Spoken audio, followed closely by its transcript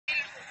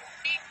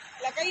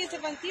La calle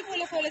Cervantí, por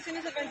las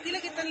poblaciones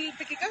cervantinas que están en el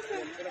Pequecaso.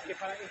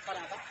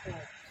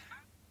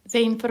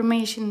 The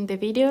information in the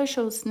video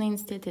shows an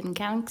incident in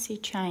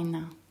Guangxi,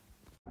 China.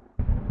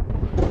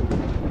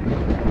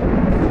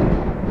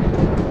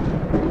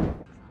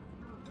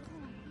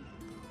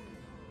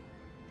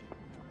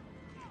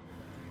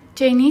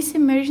 Chinese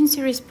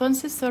emergency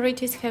response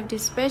authorities have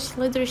dispatched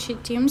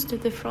leadership teams to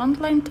the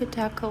frontline to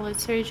tackle a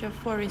surge of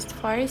forest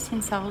fires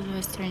in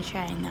southwestern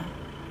China.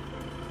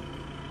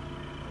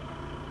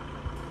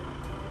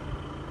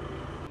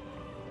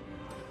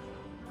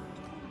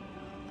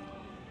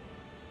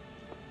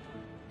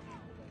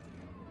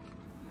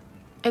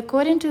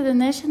 According to the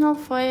National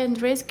Fire and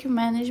Rescue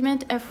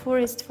Management, a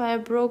forest fire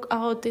broke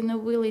out in a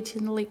village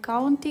in Li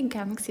County,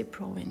 Guangxi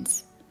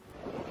Province.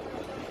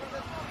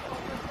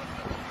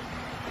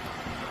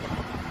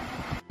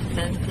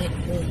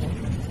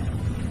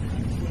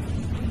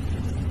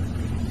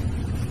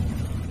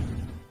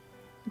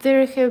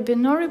 There have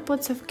been no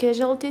reports of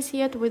casualties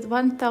yet, with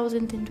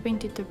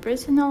 1,022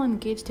 personnel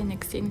engaged in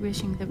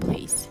extinguishing the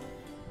blaze.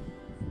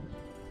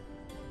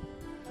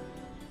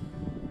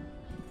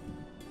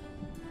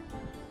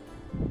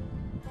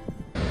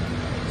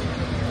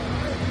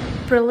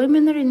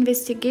 Preliminary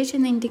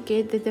investigation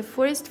indicates that the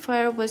forest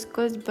fire was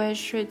caused by a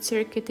short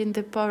circuit in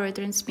the power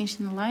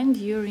transmission line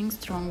during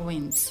strong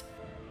winds.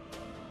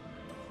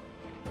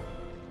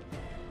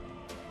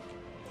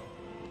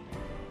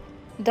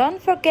 Don't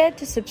forget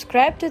to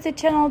subscribe to the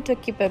channel to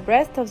keep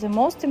abreast of the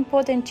most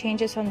important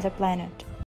changes on the planet.